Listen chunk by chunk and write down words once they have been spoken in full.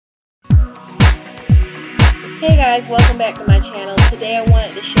Hey guys, welcome back to my channel. Today I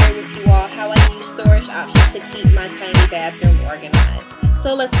wanted to share with you all how I use storage options to keep my tiny bathroom organized.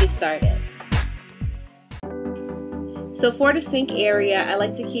 So let's get started. So for the sink area, I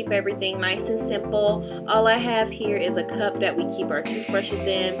like to keep everything nice and simple. All I have here is a cup that we keep our toothbrushes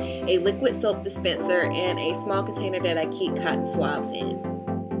in, a liquid soap dispenser, and a small container that I keep cotton swabs in.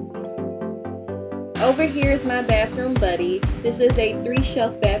 Over here is my bathroom buddy. This is a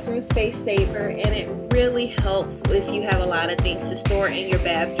 3-shelf bathroom space saver, and it really helps if you have a lot of things to store in your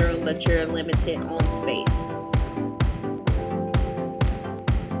bathroom but you're limited on space.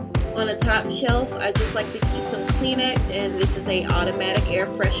 On the top shelf, I just like to keep some Kleenex, and this is a automatic air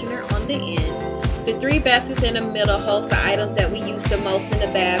freshener on the end. The 3 baskets in the middle host the items that we use the most in the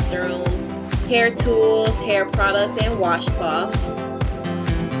bathroom: hair tools, hair products, and washcloths.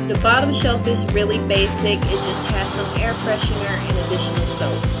 The bottom shelf is really basic. It just has some air freshener and additional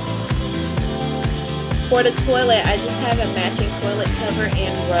soaps. For the toilet, I just have a matching toilet cover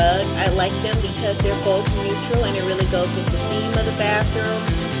and rug. I like them because they're both neutral and it really goes with the theme of the bathroom.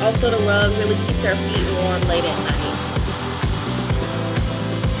 Also, the rug really keeps our feet warm late at night.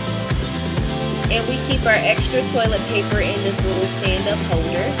 And we keep our extra toilet paper in this little stand-up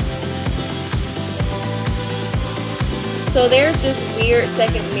holder. So there's this weird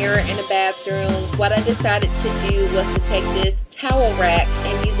second mirror in the bathroom. What I decided to do was to take this towel rack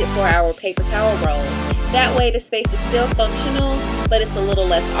and use it for our paper towel rolls. That way the space is still functional, but it's a little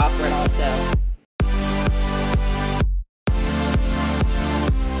less awkward also.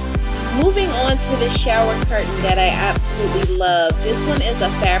 Moving on to the shower curtain that I absolutely love. This one is a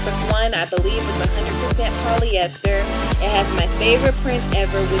fabric one. I believe it's 100% polyester. It has my favorite print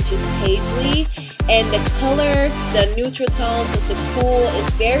ever, which is paisley. And the colors, the neutral tones with the cool, is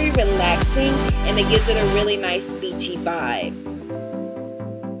very relaxing and it gives it a really nice beachy vibe.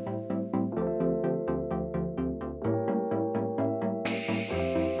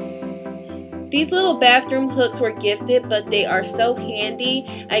 These little bathroom hooks were gifted, but they are so handy.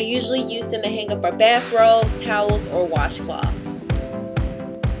 I usually use them to hang up our bathrobes, towels, or washcloths.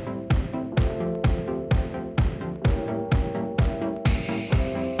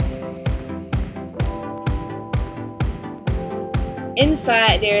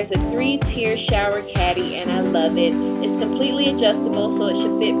 Inside there is a 3-tier shower caddy and I love it. It's completely adjustable, so it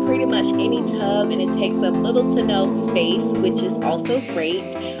should fit pretty much any tub, and it takes up little to no space, which is also great.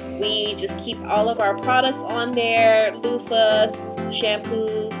 We just keep all of our products on there: loofahs,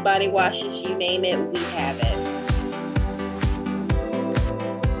 shampoos, body washes, you name it, we have it.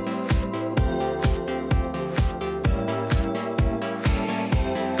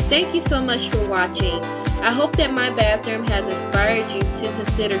 Thank you so much for watching. I hope that my bathroom has inspired you to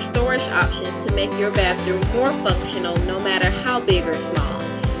consider storage options to make your bathroom more functional, no matter how big or small.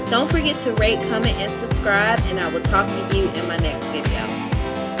 Don't forget to rate, comment, and subscribe, and I will talk to you in my next video.